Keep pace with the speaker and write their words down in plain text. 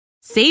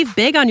Save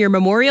big on your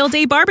Memorial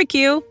Day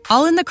barbecue,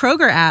 all in the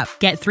Kroger app.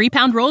 Get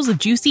 3-pound rolls of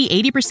juicy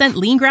 80%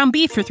 lean ground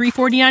beef for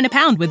 $3.49 a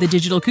pound with a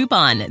digital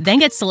coupon. Then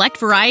get select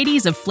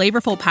varieties of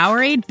flavorful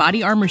Powerade,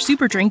 Body Armor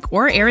Super Drink,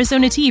 or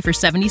Arizona tea for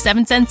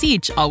 77 cents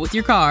each, all with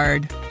your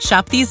card.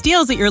 Shop these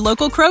deals at your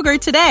local Kroger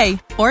today,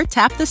 or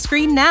tap the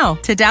screen now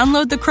to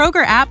download the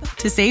Kroger app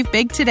to save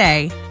big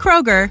today.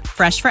 Kroger,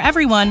 fresh for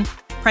everyone.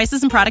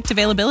 Prices and product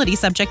availability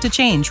subject to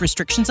change.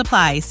 Restrictions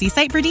apply. See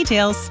site for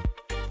details.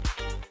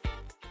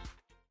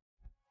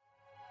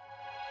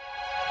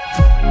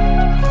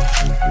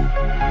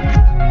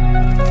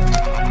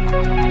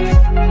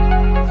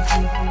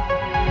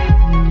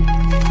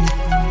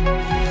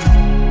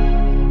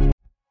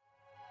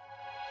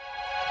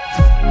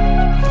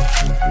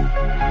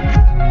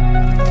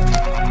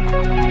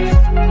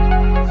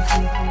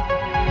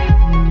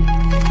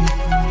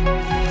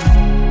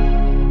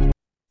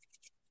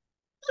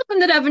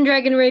 Welcome to Dove and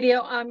Dragon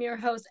Radio. I'm your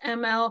host,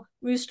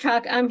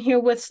 M.L.Ruscsak. I'm here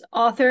with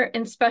author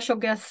and special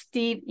guest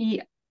Steve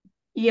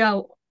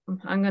Eoannou.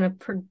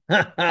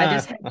 I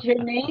just had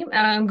your name,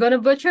 and I'm going to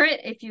butcher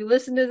it. If you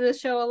listen to this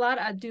show a lot,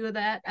 I do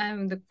that.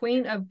 I'm the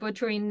queen of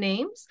butchering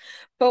names.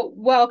 But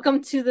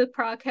welcome to the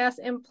podcast,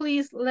 and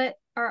please let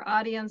our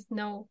audience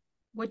know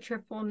what your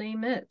full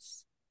name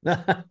is.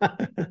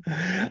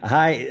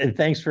 Hi, and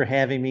thanks for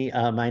having me.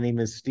 My name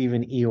is Steve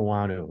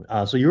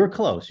Eoannou. So you were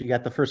close. You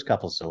got the first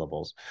couple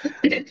syllables.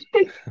 I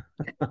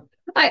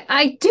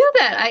do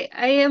that.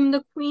 I am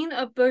the queen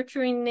of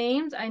butchering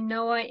names. I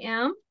know I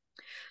am.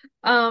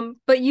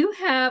 But you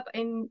have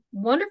a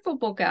wonderful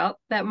book out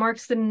that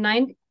marks the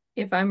 90th,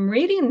 if I'm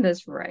reading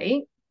this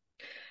right,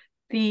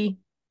 the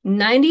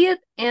 90th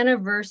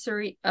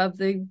anniversary of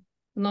the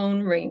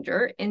Lone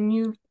Ranger, and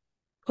you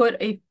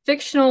put a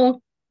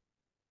fictional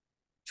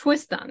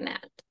twist on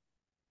that.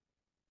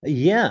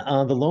 Yeah,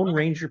 the Lone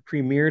Ranger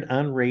premiered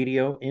on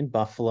radio in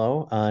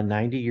Buffalo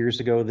 90 years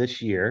ago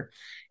this year,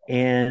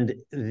 and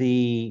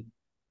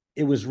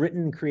it was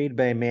written and created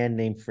by a man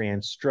named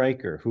Franz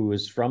Stryker, who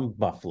is from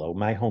Buffalo,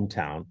 my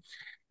hometown.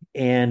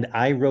 And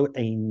I wrote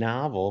a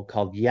novel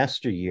called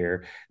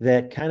Yesteryear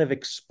that kind of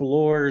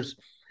explores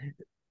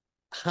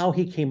how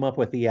he came up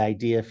with the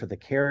idea for the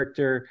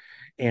character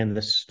and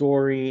the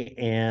story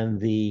and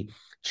the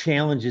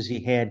challenges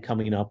he had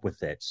coming up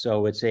with it.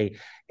 So it's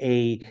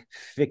a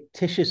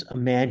fictitious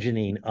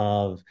imagining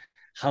of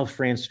how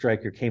Franz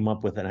Stryker came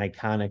up with an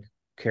iconic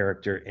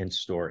character and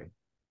story.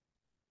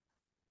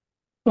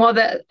 Well,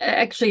 that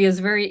actually is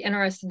very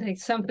interesting. Take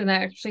something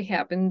that actually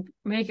happened,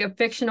 make a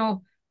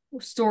fictional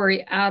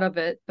story out of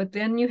it, but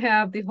then you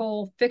have the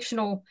whole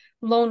fictional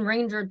Lone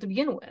Ranger to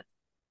begin with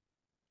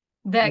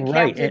that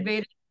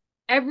captivated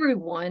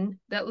everyone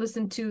that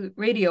listened to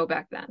radio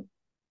back then.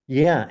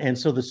 Yeah, and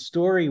so the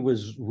story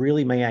was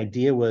really, my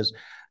idea was,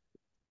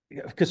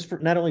 because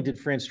not only did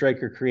Franz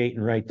Stryker create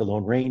and write The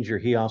Lone Ranger,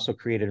 he also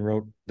created and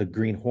wrote The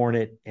Green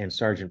Hornet and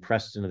Sergeant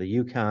Preston of the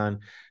Yukon,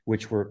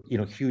 which were,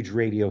 huge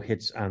radio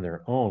hits on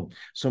their own.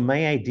 So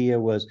my idea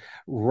was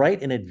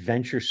write an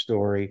adventure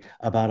story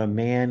about a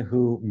man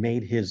who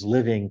made his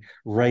living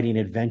writing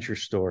adventure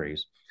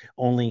stories.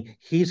 Only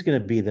he's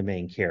going to be the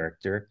main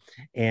character,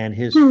 and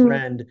his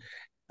friend,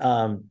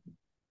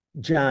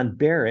 John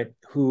Barrett,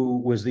 who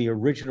was the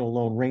original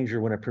Lone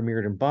Ranger when it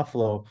premiered in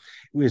Buffalo,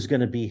 was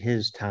going to be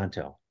his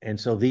Tonto. And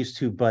so these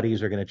two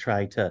buddies are going to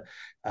try to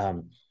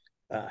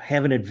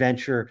have an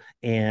adventure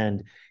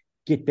and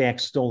get back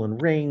stolen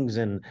rings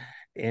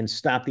and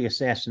stop the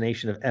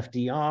assassination of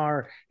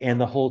FDR,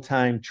 and the whole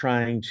time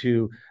trying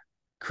to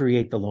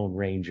create the Lone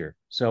Ranger.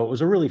 So it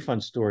was a really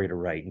fun story to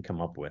write and come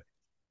up with.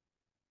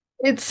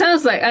 It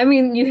sounds like,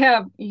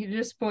 you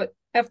just put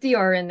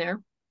FDR in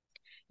there.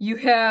 You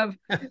have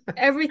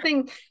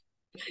everything.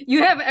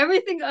 You have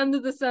everything under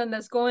the sun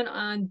that's going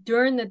on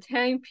during the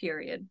time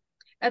period.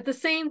 At the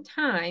same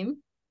time,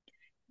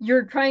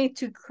 you're trying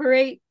to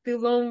create the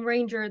Lone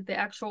Ranger, the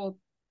actual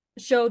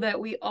show that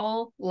we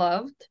all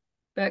loved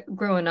back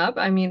growing up.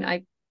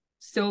 I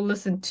still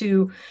listen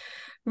to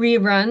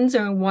reruns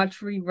or watch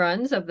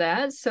reruns of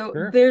that. So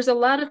Sure. There's a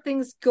lot of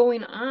things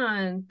going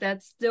on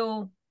that's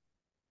still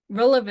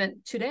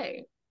relevant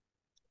today.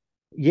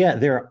 Yeah,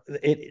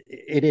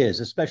 it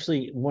is.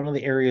 Especially one of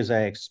the areas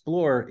I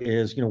explore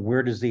is,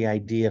 where does the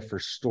idea for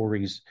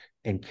stories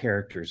and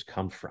characters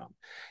come from?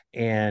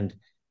 And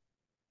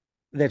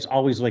that's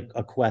always like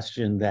a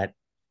question that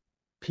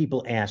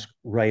people ask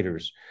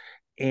writers.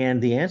 And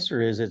the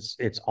answer is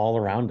it's all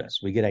around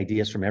us. We get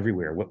ideas from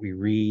everywhere. What we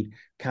read,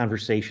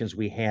 conversations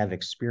we have,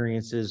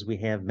 experiences we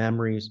have,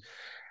 memories.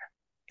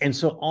 And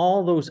so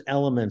all those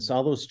elements,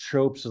 all those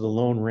tropes of the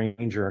Lone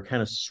Ranger are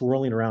kind of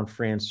swirling around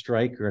Franz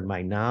Stryker in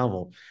my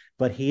novel,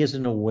 but he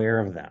isn't aware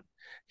of them.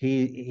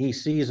 He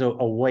sees a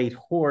white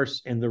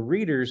horse, and the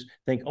readers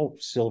think, oh,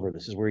 Silver,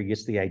 this is where he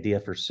gets the idea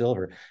for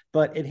Silver.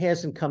 But it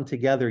hasn't come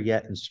together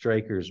yet in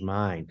Stryker's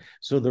mind.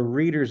 So the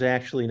readers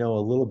actually know a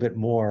little bit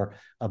more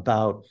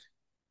about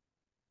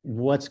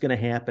what's going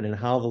to happen and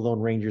how the Lone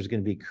Ranger is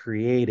going to be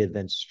created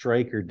than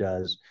Stryker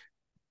does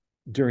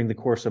during the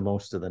course of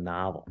most of the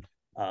novel.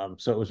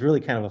 So it was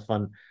really kind of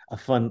a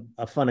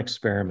fun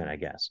experiment, I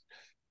guess.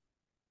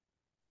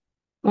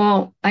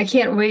 Well, I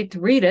can't wait to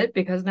read it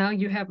because now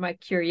you have my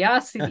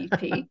curiosity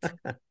piqued.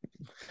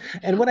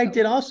 And what I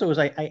did also is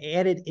I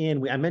added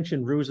in, I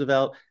mentioned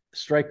Roosevelt.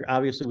 Stryker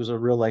obviously was a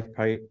real life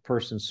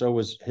person, so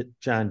was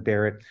John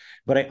Barrett.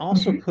 But I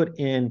also Mhm. put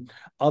in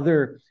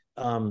other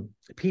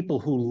people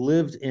who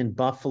lived in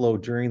Buffalo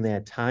during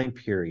that time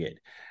period.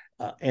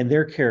 And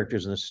their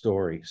characters in the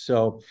story.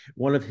 So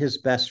one of his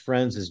best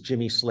friends is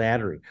Jimmy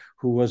Slattery,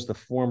 who was the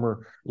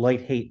former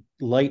light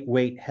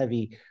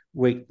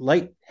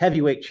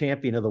heavyweight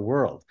champion of the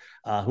world,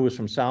 who was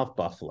from South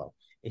Buffalo.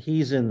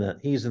 He's in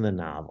the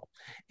novel.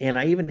 And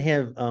I even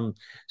have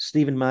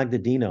Stephen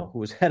Magdadino, who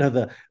was head of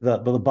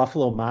the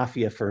Buffalo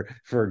Mafia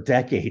for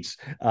decades.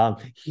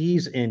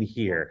 He's in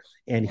here,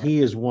 and he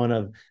is one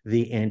of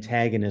the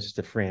antagonists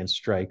to Franz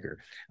Stryker.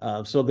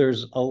 So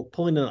there's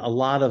pulling in a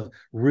lot of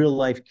real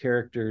life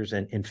characters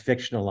and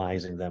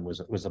fictionalizing them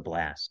was a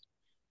blast.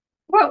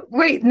 Well,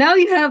 wait, now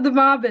you have the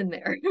mob in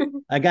there.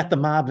 I got the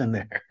mob in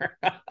there.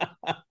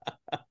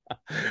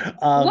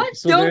 What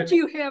So don't there,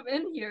 you have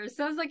in here? It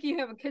sounds like you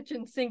have a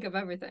kitchen sink of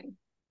everything.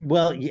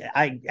 well, yeah,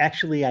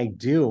 I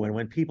do. And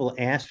when people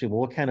ask me,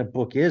 well, what kind of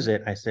book is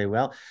it? I say,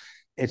 well,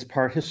 it's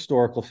part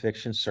historical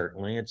fiction,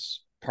 certainly.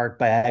 It's part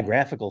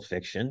biographical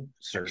fiction,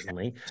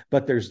 certainly.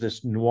 But there's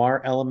this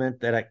noir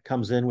element that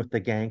comes in with the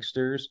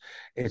gangsters.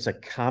 It's a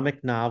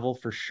comic novel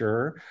for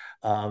sure.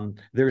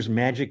 There's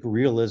magic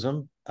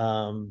realism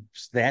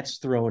that's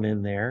thrown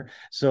in there.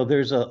 So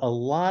there's a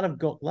lot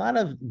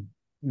of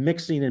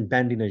mixing and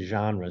bending of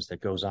genres that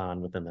goes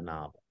on within the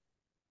novel.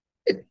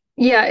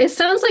 Yeah, it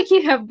sounds like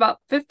you have about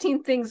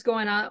 15 things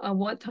going on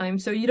one time.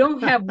 So you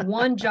don't have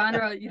one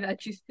genre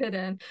that you fit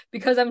in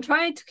because I'm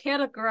trying to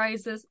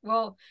categorize this.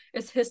 Well,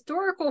 it's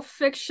historical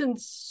fiction,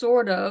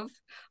 sort of,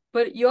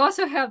 but you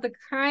also have the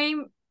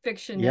crime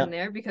fiction in Yep,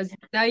 there because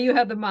now you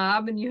have the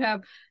mob and you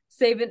have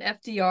saving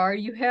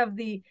FDR. You have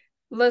the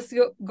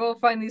go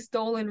find these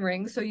stolen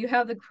rings. So you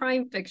have the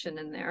crime fiction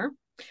in there.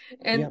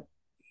 And yep.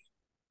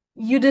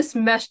 you just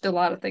meshed a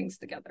lot of things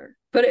together,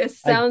 but it I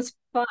sounds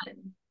fun.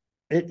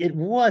 It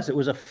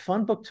was a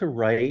fun book to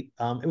write.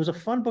 It was a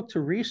fun book to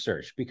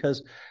research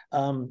because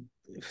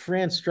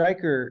Franz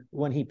Stryker,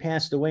 when he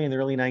passed away in the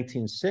early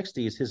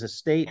 1960s, his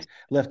estate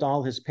left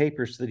all his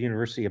papers to the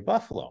University of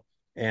Buffalo.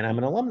 And I'm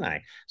an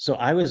alumni. So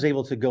I was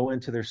able to go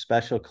into their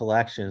special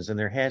collections, and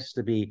there has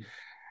to be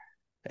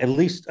at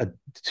least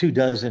 2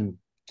 dozen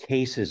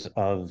cases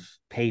of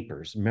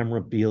papers,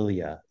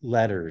 memorabilia,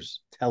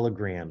 letters,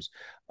 telegrams,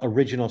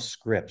 original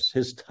scripts,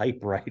 his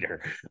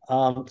typewriter.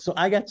 So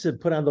I got to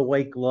put on the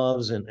white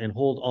gloves and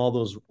hold all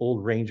those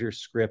old Ranger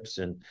scripts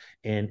and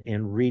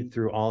read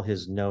through all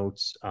his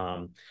notes.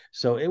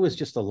 So it was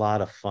just a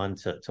lot of fun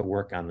to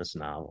work on this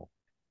novel.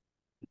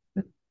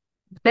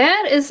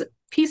 That is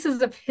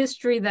pieces of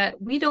history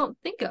that we don't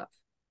think of.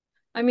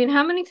 I mean,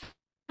 how many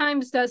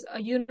times does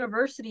a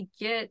university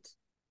get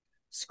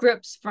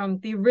scripts from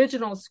the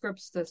original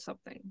scripts to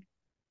something?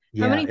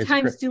 How Yeah, many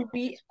times do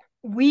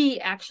we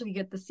actually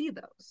get to see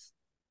those?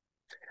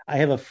 I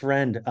have a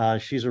friend.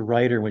 She's a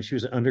writer. When she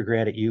was an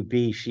undergrad at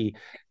UB, she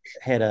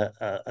had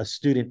a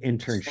student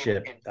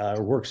internship,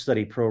 work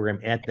study program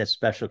at that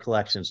special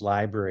collections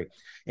library.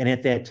 And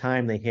at that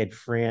time, they had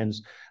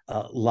Fran's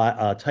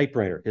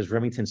typewriter, his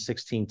Remington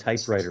 16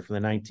 typewriter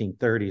from the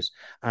 1930s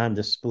on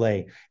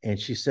display. And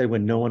she said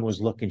when no one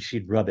was looking,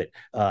 she'd rub it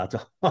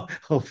to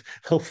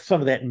hope some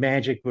of that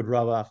magic would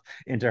rub off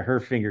into her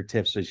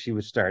fingertips as she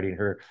was starting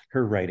her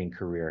writing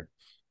career.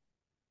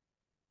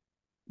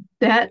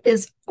 That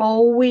is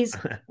always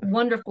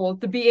wonderful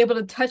to be able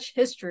to touch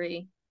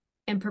history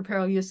and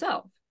prepare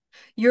yourself.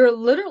 You're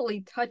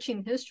literally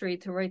touching history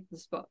to write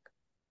this book.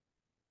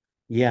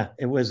 Yeah,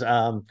 it was.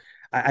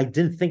 I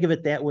didn't think of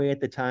it that way at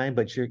the time,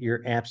 but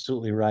you're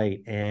absolutely right.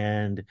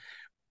 And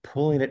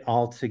pulling it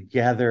all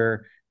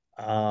together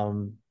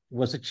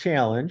was a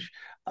challenge,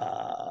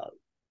 uh,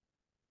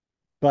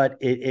 but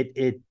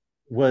it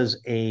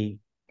was a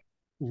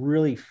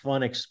really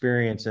fun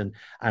experience, and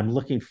I'm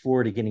looking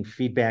forward to getting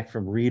feedback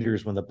from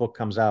readers when the book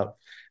comes out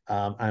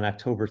on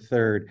October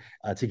 3rd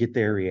to get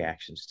their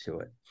reactions to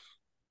it.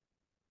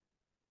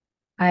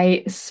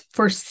 I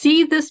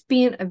foresee this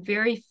being a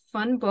very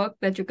fun book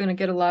that you're going to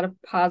get a lot of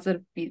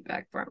positive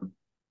feedback from.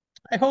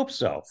 I hope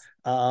so.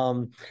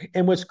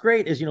 And what's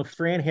great is,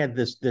 Fran had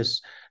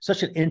this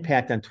such an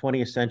impact on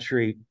 20th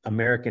century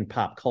American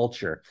pop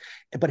culture,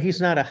 but he's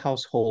not a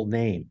household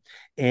name.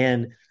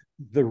 And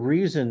the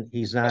reason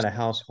he's not a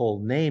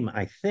household name,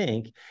 I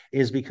think,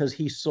 is because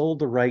he sold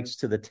the rights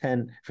to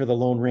the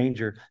Lone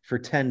Ranger for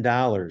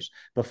 $10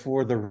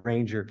 before the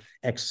Ranger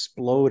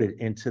exploded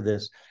into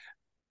this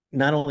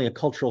not only a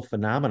cultural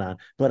phenomenon,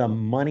 but a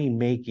money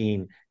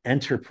making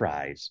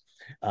enterprise.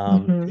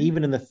 Mhm.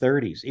 Even in the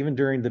 30s, even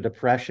during the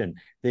Depression,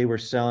 they were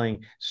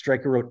selling,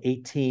 Stryker wrote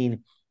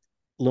 18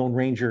 Lone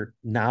Ranger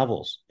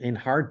novels in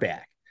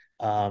hardback.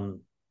 Um,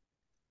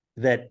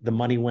 that the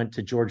money went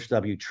to George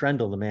W.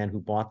 Trendle, the man who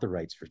bought the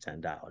rights for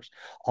 $10.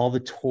 All the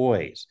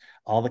toys,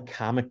 all the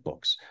comic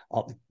books,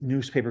 all the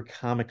newspaper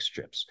comic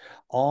strips,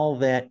 all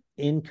that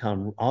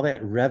income, all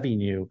that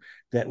revenue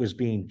that was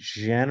being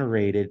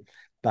generated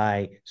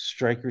by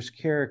Stryker's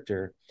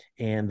character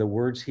and the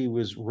words he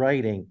was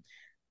writing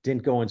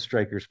didn't go in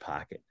Stryker's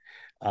pocket.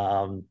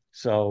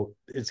 So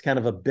it's kind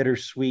of a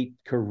bittersweet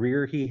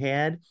career he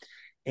had.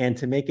 And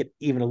to make it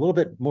even a little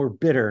bit more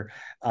bitter,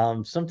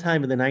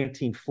 sometime in the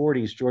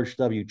 1940s, George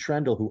W.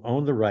 Trendle, who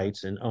owned the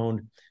rights and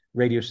owned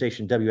radio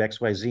station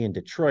WXYZ in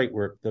Detroit,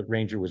 where the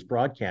Ranger was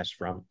broadcast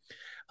from,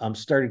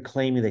 started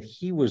claiming that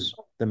he was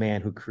the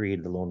man who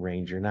created the Lone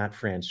Ranger, not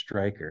Franz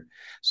Stryker.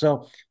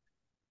 So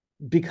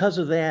because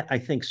of that, I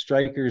think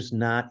Stryker's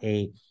not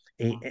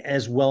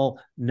as well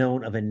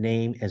known of a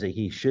name as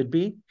he should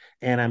be.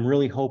 And I'm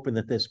really hoping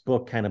that this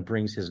book kind of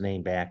brings his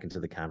name back into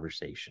the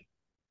conversation.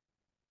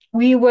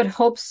 We would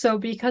hope so,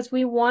 because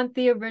we want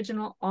the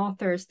original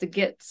authors to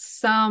get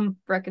some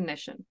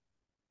recognition,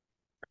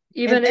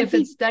 even if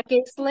it's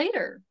decades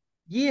later.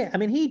 Yeah, I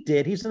mean, he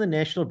did. He's in the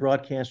National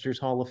Broadcasters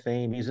Hall of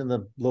Fame. He's in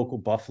the local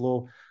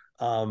Buffalo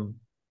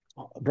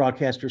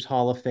Broadcasters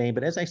Hall of Fame.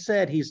 But as I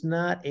said, he's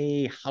not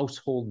a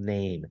household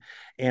name.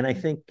 And I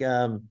think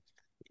a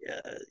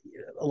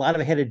lot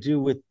of it had to do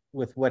with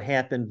what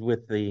happened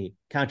with the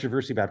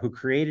controversy about who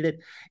created it.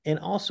 And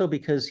also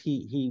because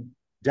he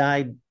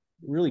died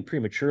really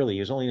prematurely. He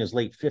was only in his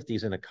late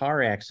 50s in a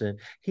car accident.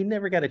 He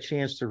never got a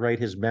chance to write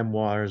his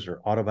memoirs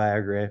or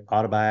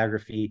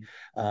autobiography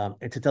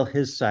and to tell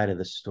his side of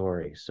the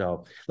story.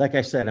 So, like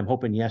I said, I'm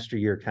hoping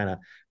Yesteryear kind of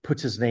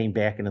puts his name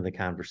back into the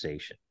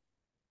conversation.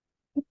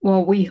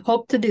 Well, we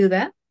hope to do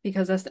that,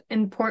 because that's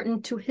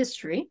important to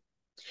history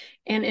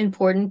and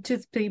important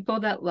to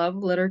people that love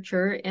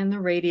literature and the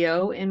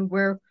radio and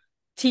where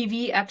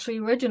TV actually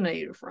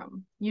originated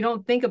from. You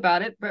don't think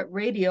about it, but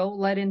radio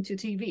led into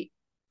TV.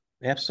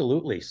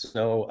 Absolutely.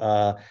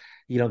 So,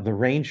 the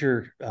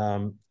Ranger,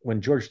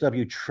 when George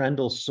W.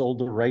 Trendle sold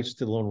the rights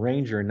to the Lone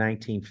Ranger in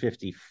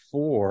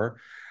 1954,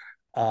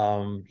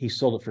 he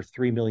sold it for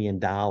 $3 million.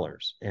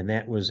 And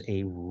that was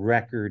a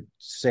record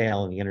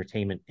sale in the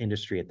entertainment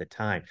industry at the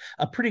time.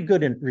 A pretty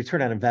good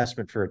return on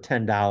investment for a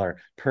 $10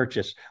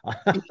 purchase.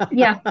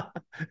 Yeah.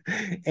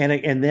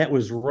 And that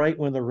was right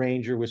when the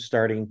Ranger was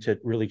starting to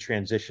really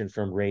transition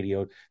from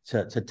radio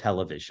to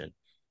television.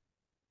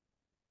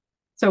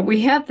 So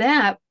we have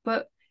that,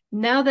 but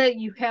now that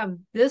you have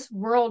this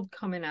world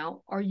coming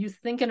out, are you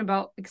thinking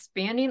about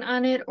expanding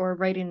on it or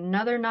writing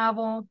another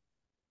novel?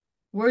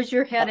 Where's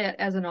your head at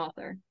as an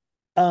author?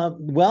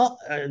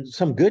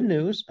 Some good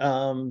news.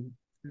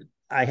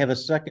 I have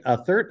a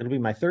third, it'll be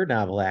my third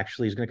novel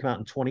actually, is going to come out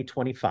in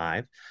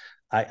 2025.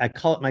 I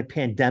call it my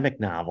pandemic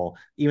novel,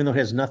 even though it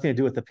has nothing to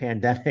do with the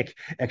pandemic,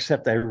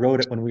 except I wrote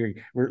it when we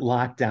were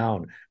locked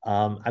down.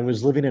 I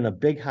was living in a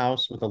big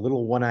house with a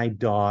little one-eyed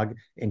dog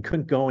and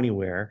couldn't go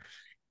anywhere.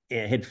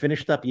 It had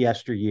finished up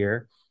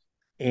Yesteryear,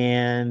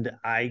 and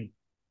I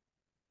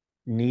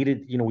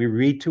needed, we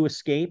read to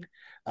escape.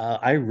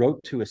 I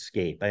wrote to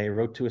escape. I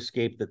wrote to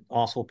escape the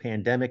awful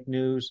pandemic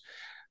news.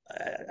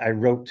 I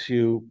wrote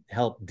to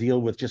help deal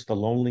with just the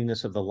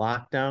loneliness of the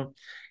lockdown.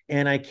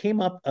 And I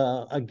came up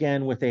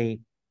again with a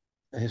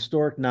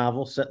historic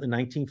novel set in the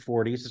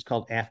 1940s. It's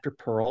called After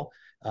Pearl,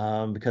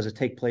 because it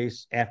takes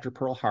place after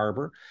Pearl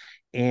Harbor.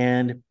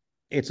 And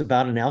it's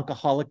about an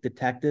alcoholic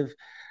detective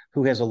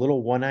who has a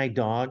little one-eyed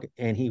dog,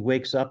 and he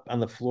wakes up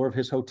on the floor of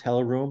his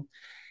hotel room,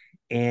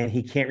 and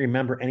he can't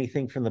remember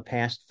anything from the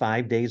past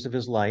 5 days of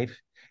his life,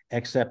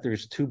 except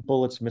there's 2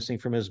 bullets missing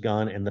from his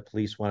gun, and the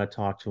police want to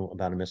talk to him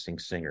about a missing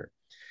singer.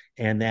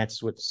 And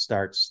that's what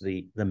starts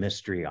the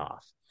mystery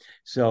off.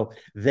 So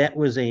that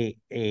was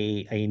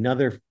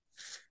another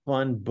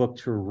fun book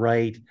to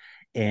write,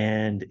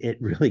 and it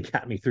really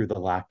got me through the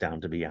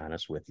lockdown, to be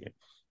honest with you.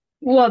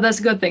 Well, that's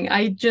a good thing.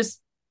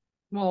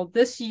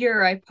 This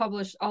year I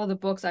published all the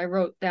books I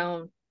wrote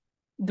down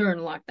during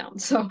lockdown.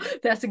 So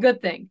that's a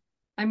good thing.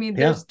 I mean,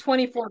 there's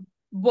 24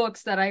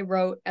 books that I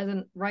wrote as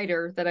a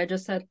writer that I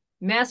just said,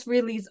 mass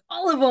release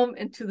all of them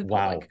into the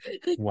public.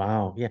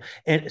 Wow. Yeah.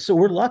 And so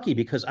we're lucky,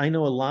 because I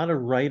know a lot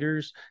of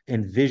writers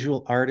and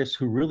visual artists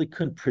who really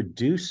couldn't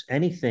produce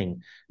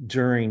anything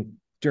during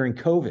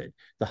COVID,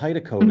 the height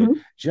of COVID,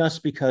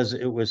 just because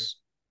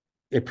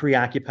it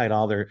preoccupied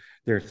all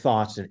their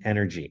thoughts and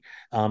energy.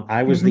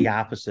 I was the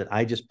opposite.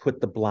 I just put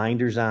the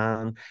blinders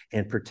on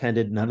and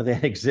pretended none of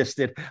that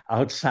existed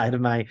outside of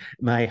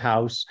my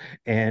house,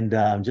 and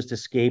just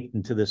escaped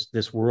into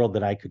this world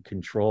that I could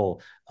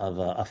control of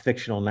a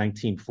fictional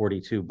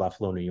 1942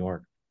 Buffalo, New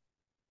York.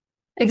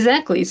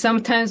 Exactly.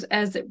 Sometimes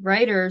as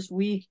writers,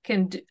 we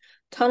can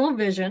tunnel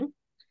vision.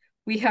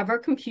 We have our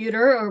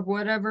computer or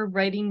whatever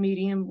writing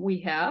medium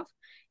we have,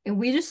 and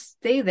we just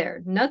stay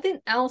there. Nothing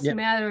else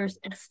matters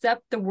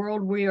except the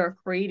world we are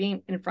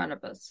creating in front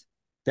of us.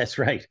 That's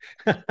right.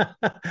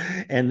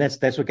 And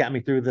that's what got me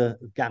through the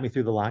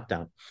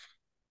lockdown.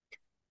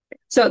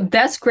 So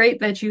that's great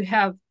that you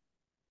have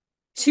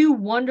 2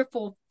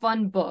 wonderful,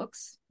 fun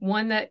books.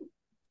 One that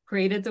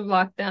created the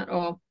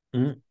lockdown,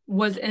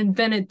 was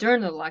invented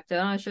during the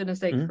lockdown. I shouldn't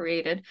say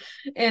created.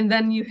 And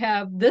then you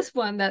have this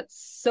one that's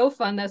so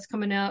fun that's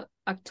coming out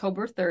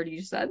October 3rd,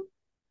 you said?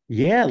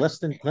 Yeah, less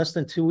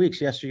than 2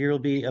 weeks. Yesteryear will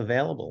be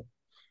available.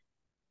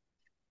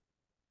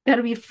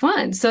 That'll be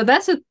fun. So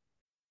that's a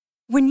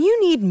When you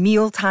need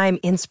mealtime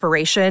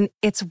inspiration,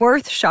 it's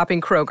worth shopping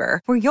Kroger,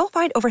 where you'll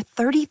find over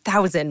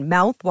 30,000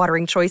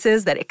 mouth-watering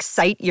choices that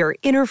excite your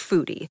inner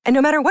foodie. And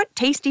no matter what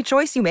tasty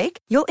choice you make,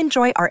 you'll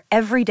enjoy our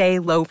everyday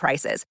low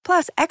prices,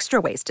 plus extra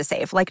ways to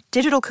save, like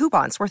digital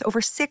coupons worth over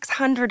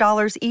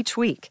 $600 each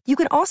week. You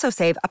can also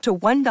save up to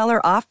 $1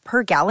 off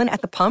per gallon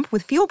at the pump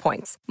with fuel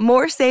points.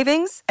 More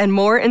savings and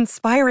more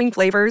inspiring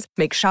flavors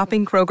make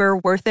shopping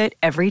Kroger worth it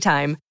every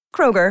time.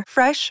 Kroger,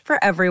 fresh for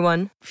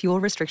everyone. Fuel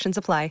restrictions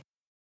apply.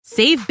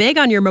 Save big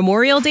on your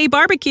Memorial Day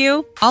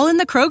barbecue, all in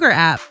the Kroger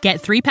app.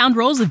 Get 3-pound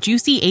rolls of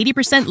juicy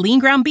 80% lean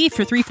ground beef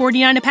for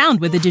 $3.49 a pound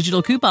with a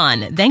digital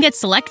coupon. Then get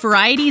select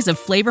varieties of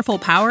flavorful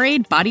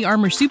Powerade, Body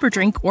Armor Super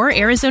Drink, or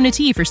Arizona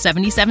tea for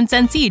 77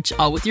 cents each,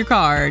 all with your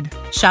card.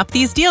 Shop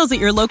these deals at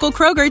your local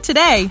Kroger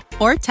today,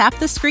 or tap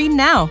the screen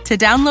now to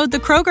download the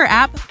Kroger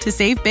app to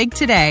save big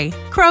today.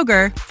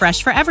 Kroger,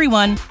 fresh for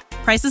everyone.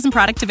 Prices and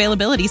product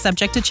availability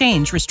subject to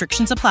change.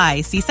 Restrictions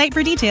apply. See site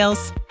for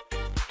details.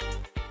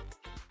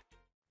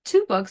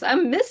 2 books.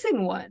 I'm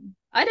missing one.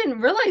 I didn't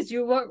realize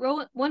you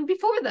wrote one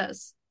before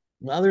this.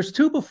 Well, there's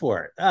 2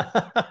 before it.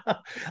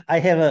 I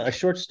have a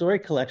short story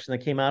collection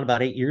that came out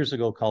about 8 years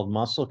ago called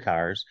Muscle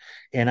Cars,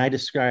 and I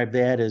described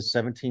that as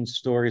 17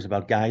 stories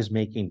about guys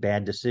making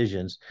bad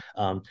decisions,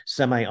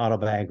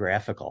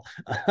 semi-autobiographical.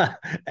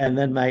 And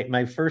then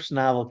my first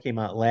novel came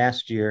out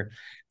last year,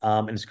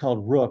 and it's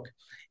called Rook.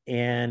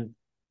 And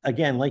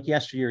again, like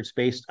Yesteryear, it's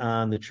based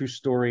on the true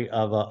story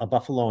of a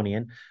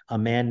Buffalonian, a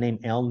man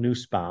named Al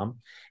Nussbaum.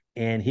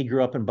 And he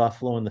grew up in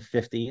Buffalo in the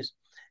 50s,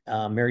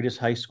 married his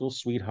high school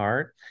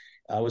sweetheart,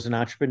 was an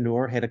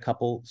entrepreneur, had a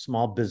couple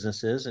small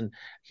businesses, and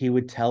he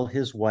would tell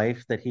his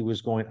wife that he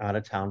was going out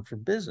of town for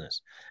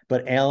business.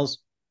 But Al's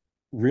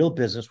real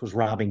business was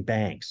robbing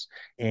banks,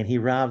 and he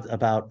robbed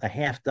about a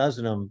half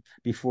dozen of them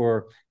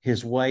before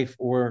his wife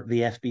or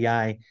the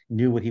FBI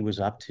knew what he was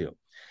up to.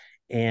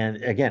 And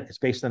again, it's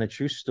based on a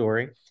true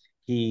story.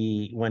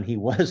 When he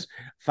was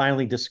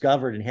finally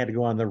discovered and had to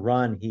go on the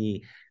run,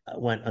 he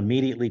went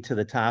immediately to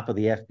the top of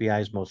the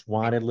FBI's most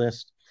wanted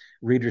list.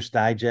 Reader's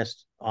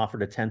Digest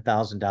offered a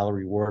 $10,000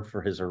 reward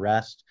for his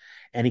arrest,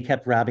 and he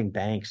kept robbing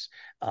banks.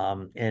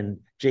 And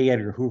J.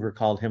 Edgar Hoover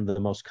called him the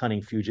most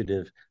cunning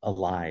fugitive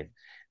alive.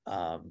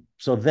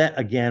 So that,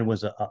 again,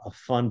 was a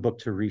fun book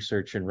to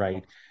research and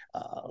write,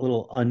 a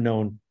little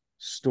unknown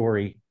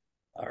story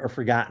or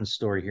forgotten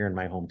story here in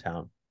my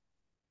hometown.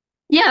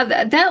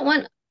 Yeah, that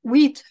one.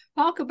 We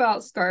talk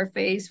about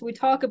Scarface, we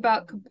talk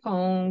about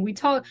Capone, we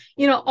talk,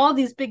 all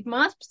these big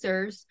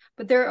mobsters,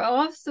 but there are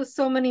also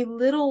so many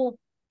little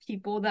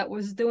people that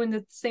was doing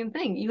the same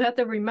thing. You have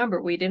to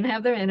remember, we didn't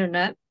have their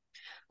internet.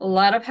 A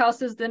lot of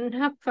houses didn't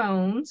have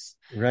phones.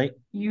 Right.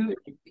 You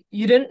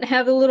didn't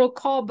have the little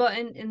call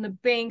button in the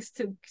banks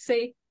to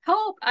say,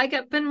 help,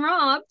 been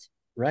robbed.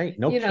 Right.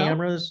 No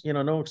cameras,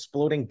 no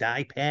exploding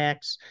die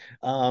packs.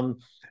 It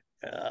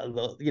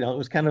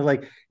was kind of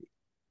like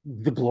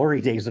the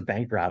glory days of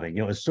bank robbing.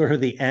 It's sort of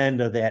the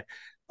end of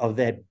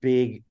that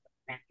big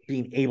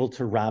being able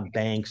to rob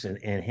banks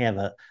and have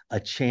a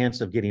chance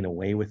of getting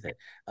away with it.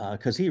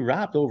 Because he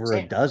robbed over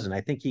a dozen.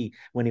 I think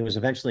when he was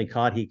eventually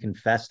caught, he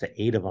confessed to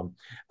 8 of them.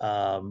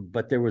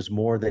 But there was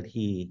more that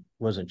he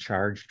wasn't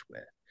charged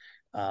with.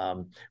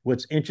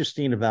 What's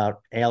interesting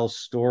about Al's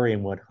story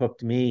and what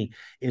hooked me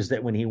is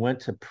that when he went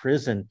to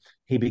prison,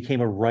 he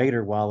became a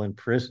writer while in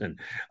prison.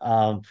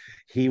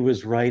 He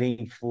was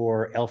writing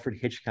for Alfred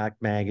Hitchcock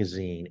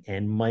magazine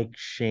and Mike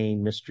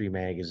Shane Mystery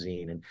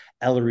magazine and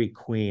Ellery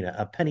Queen,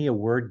 a penny a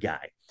word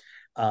guy.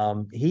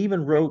 He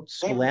even wrote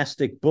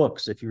scholastic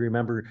books. If you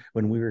remember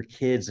when we were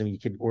kids and you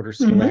could order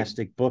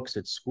scholastic books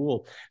at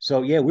school.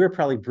 So yeah, we were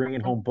probably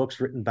bringing home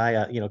books written by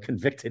a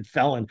convicted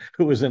felon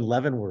who was in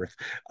Leavenworth.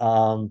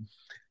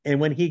 And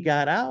when he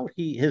got out,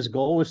 his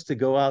goal was to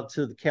go out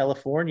to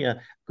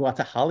California, go out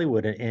to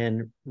Hollywood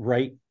and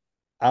write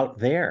out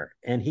there.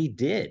 And he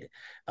did.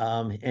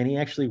 And he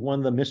actually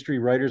won the Mystery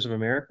Writers of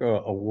America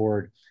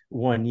Award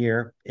one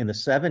year in the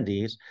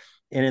 70s.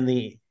 And in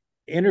the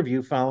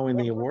interview following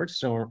the awards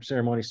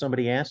ceremony,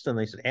 somebody asked him,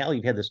 they said, Al,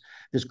 you've had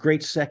this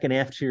great second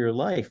half to your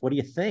life. What do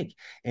you think?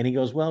 And he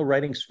goes, well,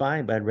 writing's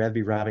fine, but I'd rather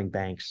be robbing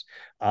banks.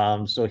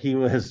 So he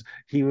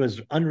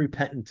was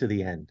unrepentant to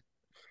the end.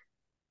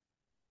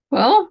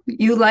 Well,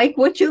 you like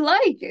what you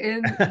like,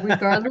 and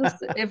regardless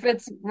if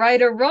it's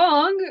right or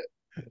wrong,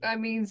 I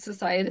mean,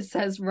 society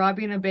says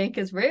robbing a bank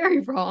is very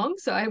wrong,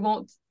 so I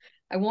won't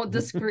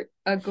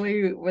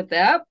disagree with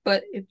that.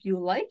 But if you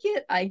like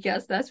it, I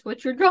guess that's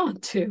what you're drawn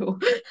to.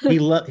 He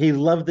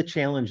loved the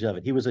challenge of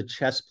it. He was a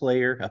chess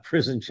player, a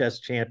prison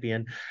chess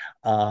champion,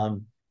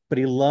 but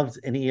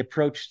he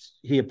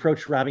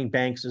approached robbing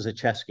banks as a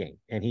chess game,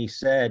 and he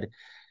said,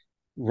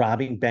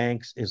 robbing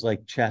banks is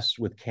like chess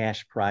with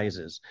cash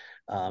prizes.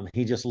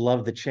 He just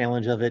loved the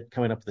challenge of it,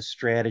 coming up with the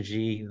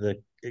strategy,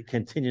 the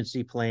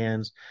contingency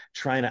plans,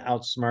 trying to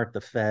outsmart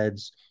the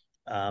feds.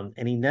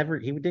 And he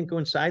didn't go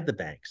inside the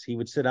banks. He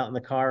would sit out in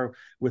the car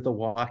with a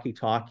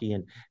walkie-talkie,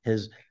 and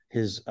his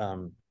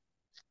um,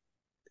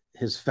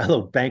 his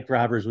fellow bank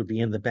robbers would be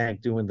in the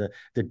bank doing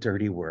the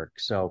dirty work.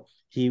 So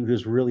he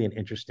was really an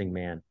interesting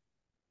man.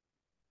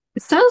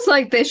 It sounds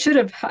like the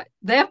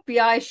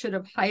FBI should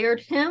have hired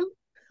him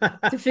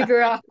to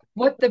figure out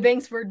what the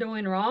banks were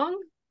doing wrong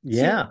to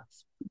Yeah,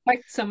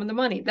 protect some of the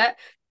money. That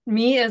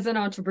me as an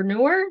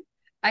entrepreneur,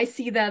 I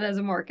see that as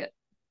a market.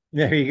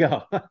 there you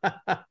go.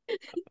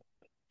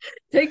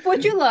 Take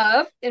what you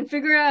love and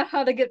figure out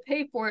how to get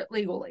paid for it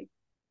legally.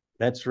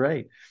 That's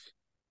right.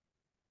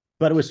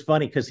 But it was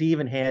funny because he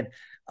even had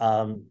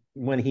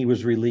when he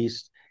was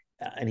released,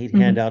 and he'd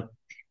hand out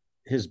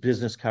his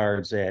business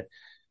cards at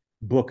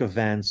book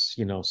events,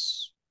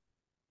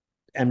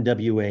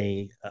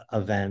 MWA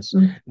events.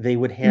 They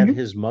would have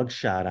his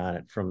mugshot on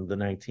it from the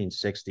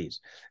 1960s.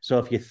 So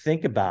if you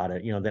think about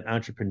it, that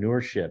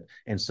entrepreneurship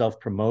and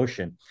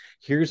self-promotion,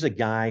 here's a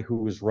guy who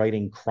was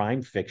writing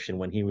crime fiction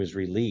when he was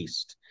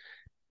released.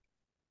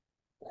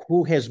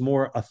 Who has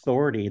more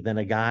authority than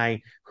a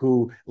guy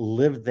who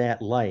lived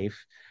that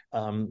life,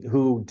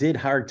 who did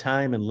hard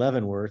time in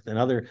Leavenworth and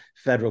other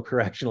federal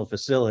correctional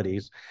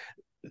facilities,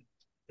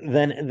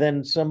 than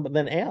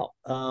Al.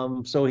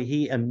 So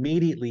he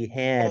immediately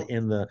had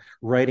in the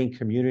writing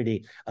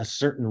community a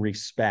certain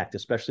respect,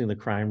 especially in the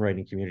crime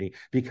writing community,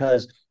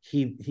 because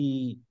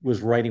he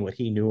was writing what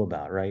he knew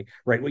about, right?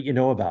 Right, what you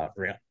know about.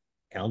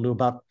 Al knew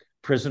about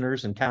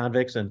prisoners and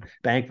convicts and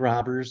bank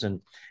robbers,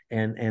 and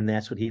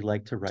that's what he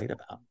liked to write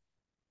about.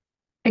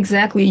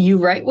 Exactly. You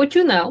write what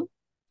you know.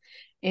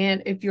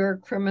 And if you're a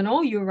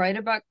criminal, you write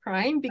about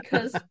crime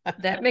because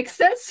that makes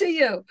sense to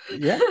you.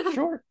 Yeah,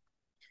 sure.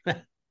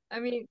 I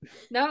mean,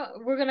 now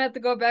we're gonna have to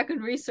go back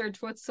and research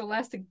what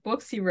scholastic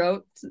books he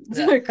wrote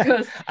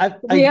because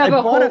we have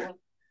a whole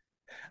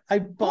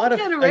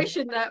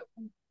generation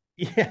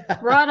that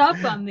brought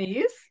up on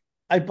these.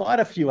 I bought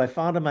a few. I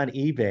found them on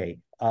eBay.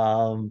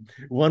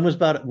 One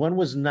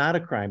was not a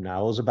crime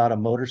novel. It was about a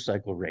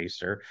motorcycle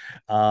racer.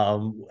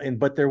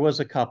 But there was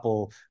a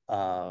couple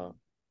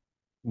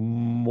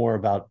more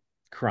about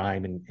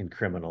crime and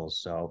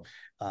criminals. So,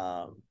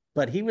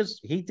 but he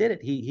did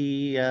it.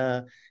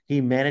 He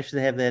managed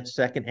to have that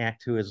second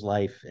act to his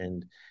life,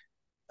 and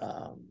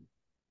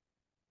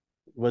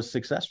was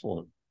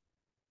successful.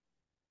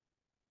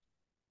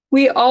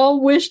 We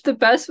all wish the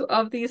best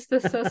of these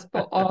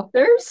successful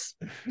authors.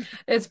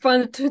 It's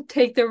fun to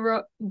take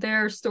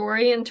their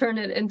story and turn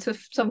it into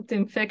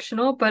something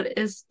fictional, but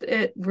is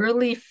it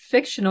really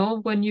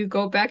fictional when you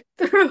go back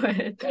through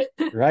it?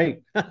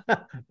 Right.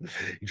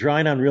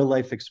 Drawing on real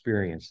life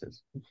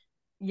experiences.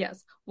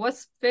 Yes.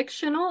 What's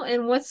fictional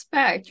and what's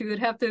fact? You would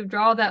have to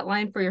draw that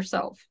line for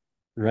yourself.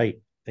 Right.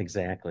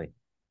 Exactly.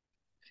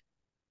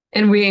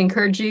 And we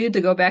encourage you to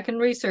go back and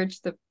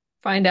research to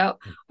find out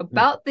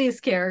about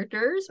these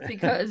characters,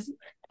 because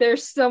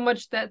there's so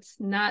much that's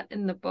not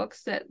in the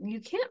books that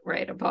you can't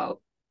write about.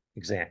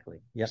 Exactly.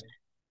 Yes.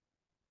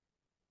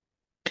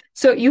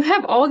 So you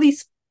have all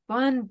these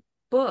fun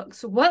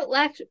books. What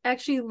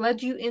actually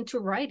led you into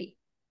writing?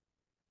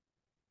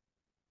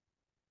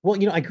 Well,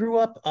 I grew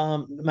up,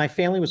 my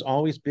family was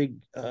always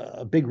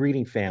a big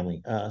reading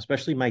family,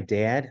 especially my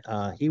dad.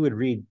 He would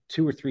read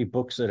 2 or 3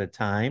 books at a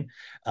time.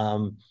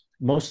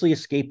 Mostly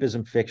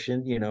escapism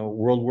fiction,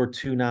 World War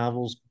II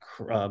novels,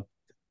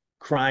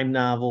 crime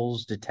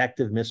novels,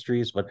 detective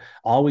mysteries, but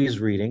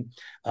always reading.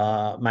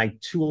 My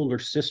 2 older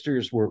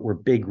sisters were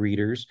big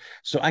readers.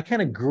 So I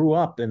kind of grew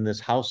up in this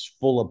house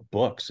full of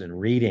books and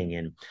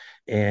reading,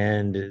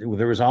 and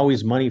there was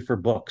always money for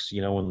books,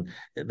 when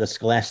the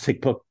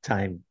scholastic book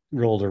time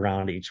rolled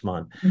around each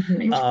month.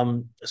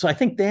 So I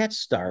think that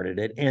started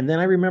it. And then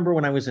I remember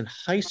when I was in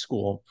high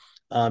school,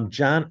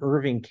 John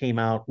Irving came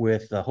out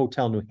with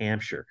Hotel New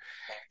Hampshire.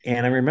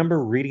 And I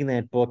remember reading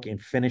that book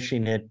and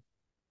finishing it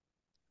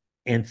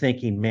and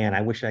thinking, man,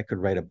 I wish I could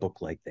write a book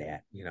like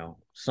that,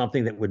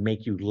 something that would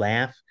make you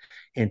laugh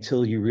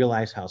until you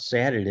realize how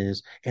sad it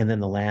is. And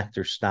then the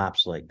laughter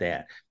stops like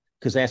that.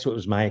 Because that's what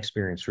was my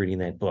experience reading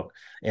that book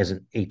as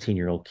an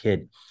 18-year-old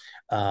kid.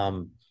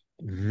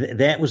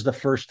 That was the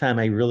first time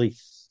I really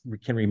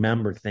can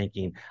remember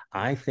thinking,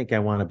 I think I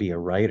want to be a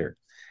writer.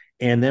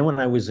 And then when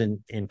I was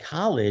in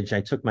college,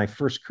 I took my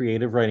first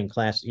creative writing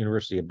class at the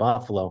University of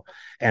Buffalo,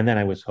 and then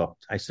I was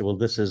hooked. I said, well,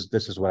 this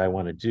is what I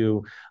want to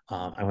do.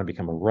 I want to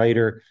become a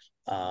writer.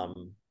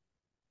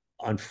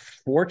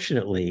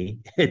 Unfortunately,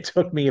 it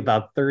took me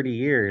about 30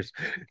 years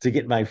to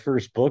get my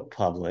first book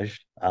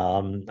published.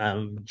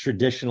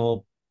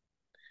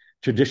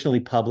 Traditionally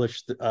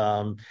published.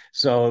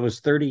 So it was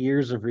 30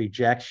 years of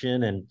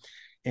rejection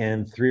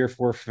and 3 or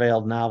 4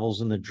 failed novels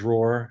in the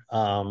drawer.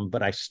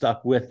 But I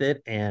stuck with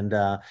it. And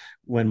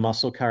when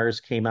Muscle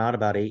Cars came out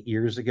about 8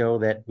 years ago,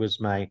 that was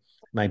my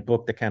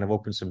book that kind of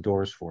opened some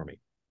doors for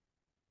me.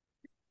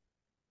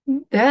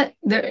 That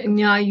there,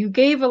 yeah, you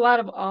gave a lot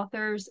of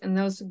authors and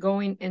those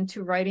going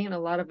into writing a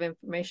lot of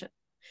information.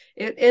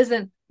 It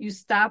isn't you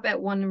stop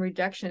at one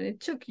rejection. It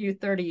took you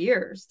 30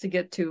 years to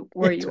get to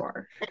where you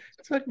are. It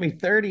took me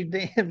 30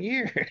 damn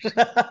years.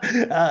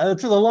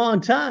 It's a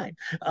long time.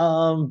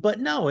 But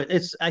no,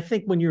 I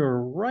think when you're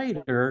a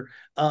writer,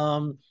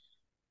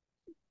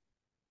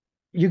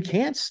 you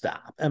can't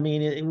stop. I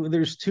mean,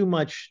 there's too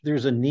much,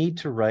 there's a need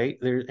to write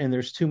there, and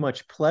there's too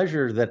much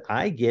pleasure that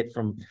I get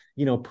from,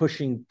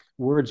 pushing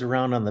words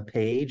around on the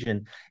page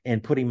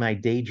and putting my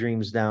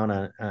daydreams down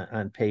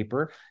on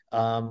paper.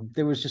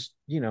 There was just,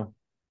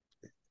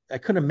 I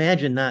couldn't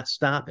imagine not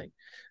stopping.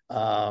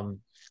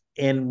 And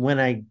when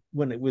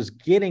it was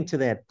getting to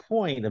that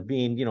point of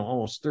being,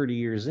 almost 30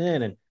 years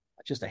in and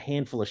just a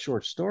handful of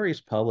short stories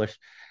published,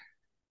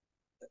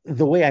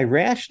 the way I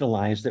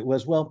rationalized it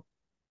was, well,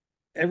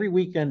 every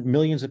weekend,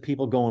 millions of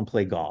people go and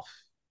play golf,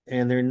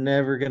 and they're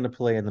never going to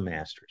play in the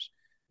Masters.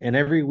 And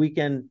every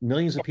weekend,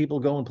 millions of people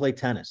go and play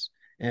tennis,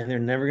 and they're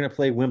never going to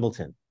play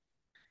Wimbledon.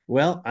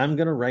 Well, I'm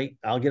going to write.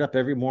 I'll get up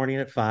every morning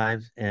at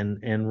 5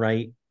 and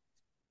write,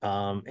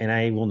 and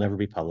I will never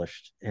be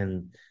published.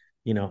 And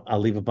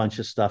I'll leave a bunch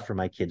of stuff for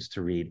my kids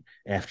to read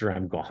after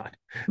I'm gone.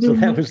 So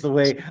that was the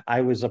way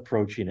I was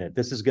approaching it.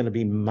 This is going to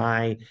be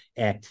my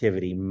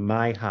activity,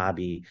 my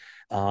hobby,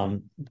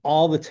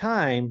 all the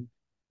time.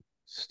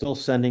 Still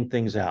sending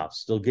things out,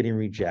 still getting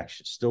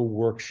rejections, still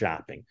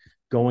workshopping,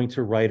 going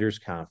to writers'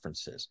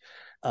 conferences.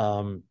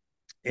 And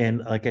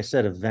like I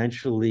said,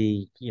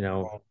 eventually,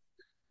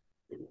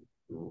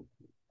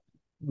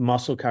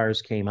 muscle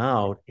cars came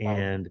out,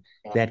 and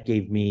that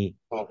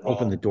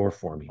opened the door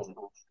for me.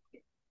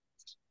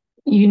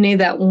 You need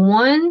that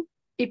one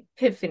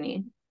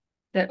epiphany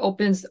that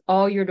opens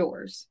all your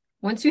doors.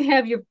 Once you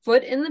have your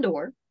foot in the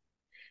door,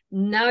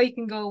 now you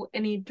can go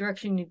any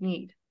direction you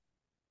need.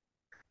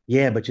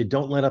 Yeah, but you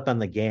don't let up on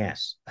the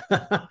gas.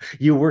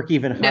 You work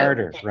even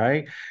harder,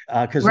 right?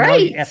 Because now,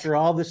 Right. after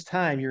all this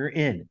time, you're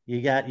in.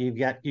 You've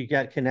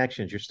got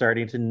connections. You're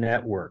starting to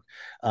network.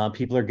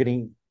 People are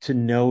getting to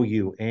know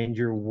you and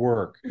your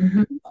work.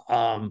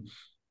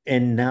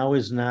 And now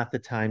is not the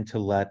time to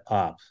let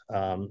up.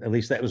 At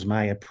least that was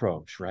my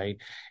approach, right?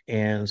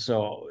 And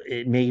so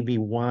it made me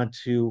want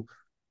to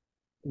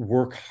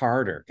work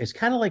harder. It's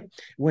kind of like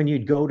when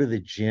you'd go to the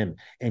gym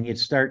and you'd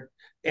start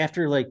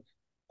after like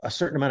a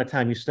certain amount of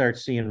time, you start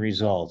seeing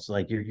results,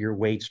 like your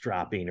weight's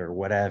dropping or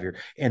whatever,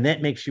 and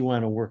that makes you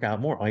want to work out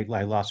more.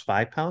 I lost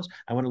 5 pounds,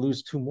 I want to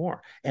lose 2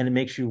 more, and it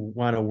makes you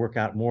want to work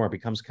out more. It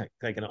becomes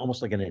like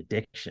almost like an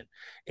addiction,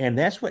 and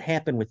that's what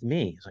happened with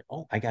me. It's like,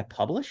 oh, I got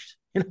published.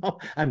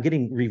 I'm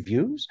getting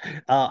reviews.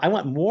 I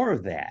want more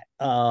of that,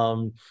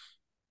 and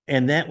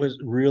that was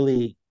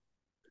really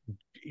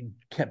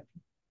kept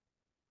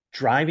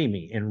driving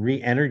me and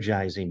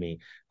re-energizing me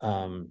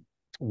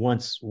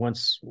once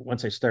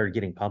I started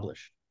getting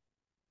published.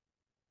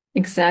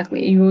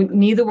 Exactly. You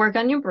need to work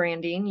on your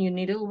branding. You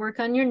need to work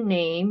on your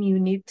name. You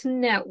need to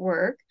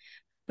network,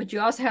 but you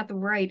also have to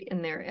write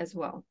in there as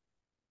well.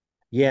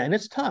 Yeah, and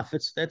it's tough.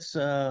 That's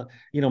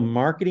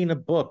marketing a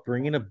book,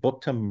 bringing a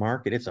book to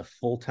market. It's a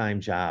full-time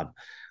job,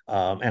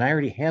 and I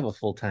already have a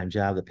full-time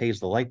job that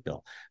pays the light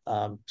bill.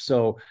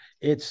 So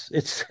it's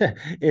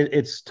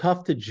it's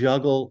tough to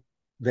juggle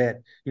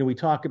that. We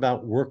talk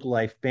about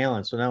work-life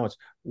balance, so now it's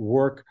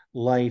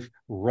work-life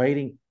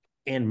writing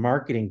and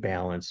marketing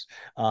balance.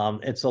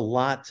 It's a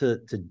lot to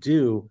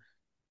do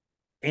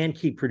and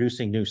keep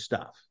producing new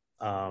stuff.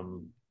 But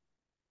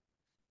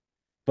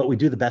we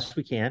do the best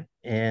we can,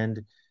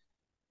 and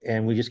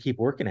we just keep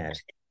working at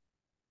it.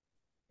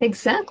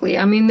 Exactly.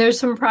 I mean, there's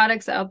some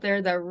products out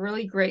there that are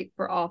really great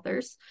for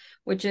authors,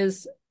 which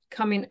is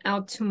coming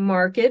out to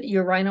market,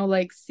 your Rhino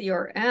like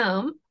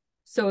CRM.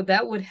 So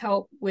that would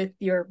help with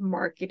your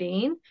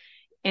marketing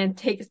and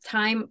take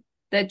time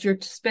that you're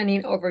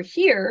spending over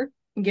here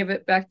and give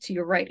it back to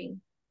your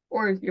writing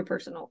or your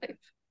personal life.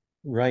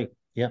 Right.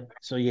 Yep.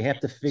 So you have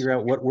to figure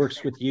out what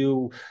works with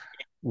you,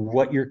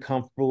 what you're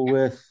comfortable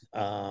with,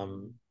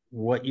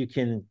 what you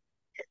can,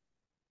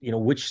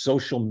 which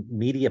social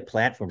media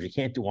platforms. You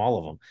can't do all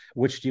of them.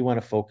 Which do you want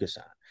to focus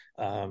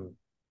on?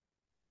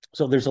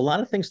 So there's a lot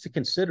of things to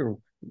consider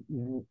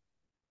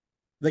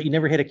that you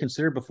never had to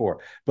consider before,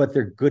 but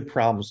they're good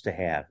problems to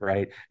have,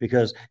 right?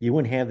 Because you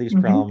wouldn't have these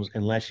problems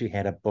unless you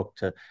had a book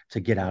to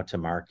get out to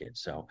market.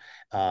 So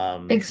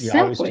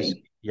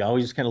exactly. you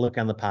always kind of look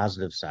on the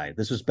positive side.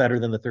 This was better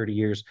than the 30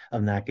 years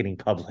of not getting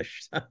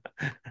published.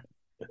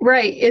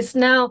 Right. It's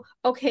now,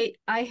 okay,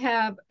 I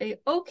have a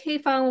okay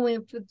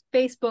following with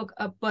Facebook,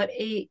 but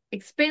a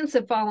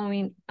expansive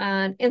following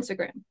on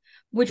Instagram.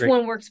 Which Right.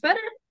 one works better?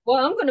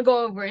 Well, I'm going to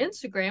go over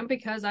Instagram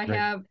because I Right.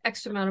 have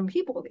X amount of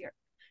people there.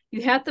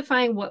 You have to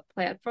find what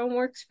platform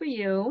works for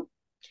you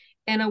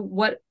and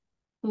what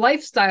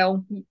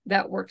lifestyle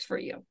that works for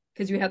you,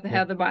 because you have to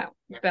have the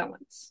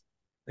balance.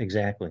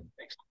 Exactly.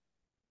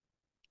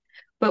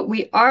 But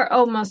we are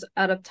almost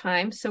out of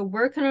time. So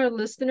where can our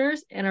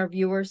listeners and our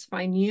viewers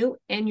find you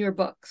and your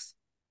books?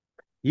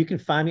 You can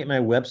find me at my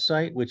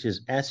website, which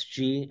is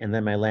SG and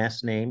then my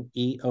last name,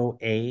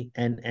 EOANNOU.com.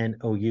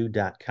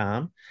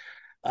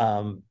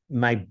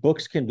 My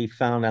books can be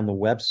found on the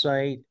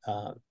website,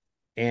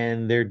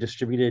 and they're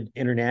distributed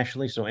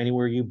internationally. So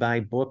anywhere you buy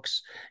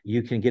books,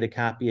 you can get a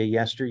copy of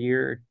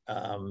Yesteryear.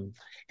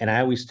 And I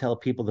always tell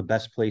people the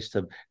best place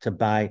to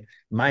buy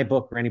my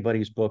book or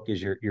anybody's book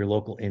is your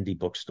local indie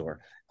bookstore.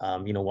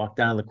 Walk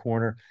down the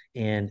corner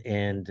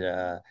and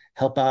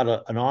help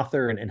out an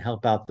author and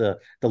help out the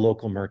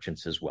local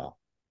merchants as well.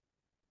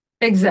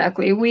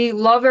 Exactly. We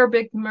love our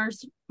big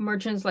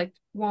merchants like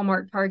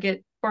Walmart,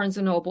 Target, Barnes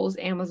and Nobles,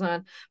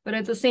 Amazon, but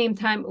at the same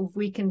time, if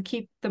we can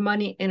keep the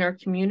money in our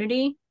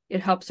community, it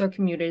helps our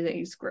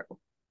communities grow.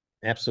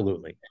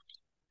 Absolutely.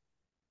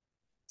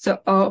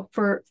 So,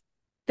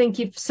 thank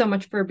you so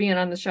much for being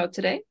on the show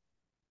today.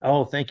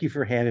 Oh, thank you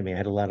for having me. I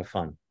had a lot of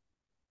fun.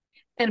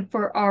 And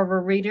for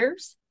our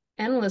readers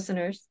and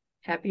listeners,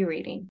 happy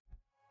reading.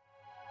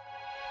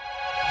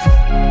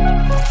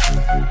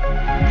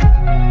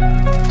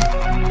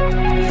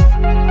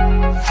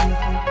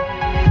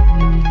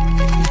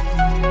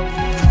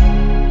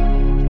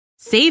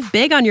 Save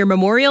big on your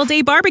Memorial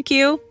Day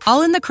barbecue,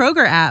 all in the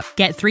Kroger app.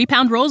 Get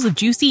 3-pound rolls of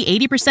juicy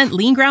 80%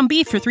 lean ground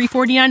beef for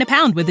 $3.49 a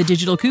pound with a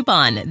digital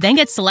coupon. Then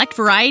get select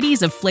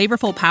varieties of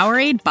flavorful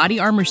Powerade, Body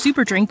Armor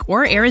Super Drink,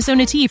 or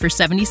Arizona tea for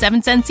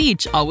 77 cents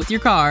each, all with your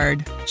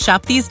card.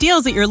 Shop these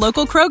deals at your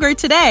local Kroger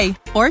today,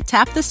 or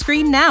tap the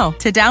screen now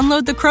to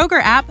download the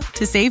Kroger app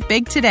to save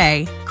big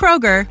today.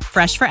 Kroger,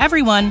 fresh for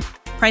everyone.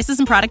 Prices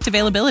and product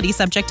availability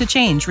subject to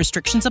change.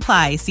 Restrictions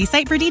apply. See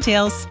site for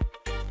details.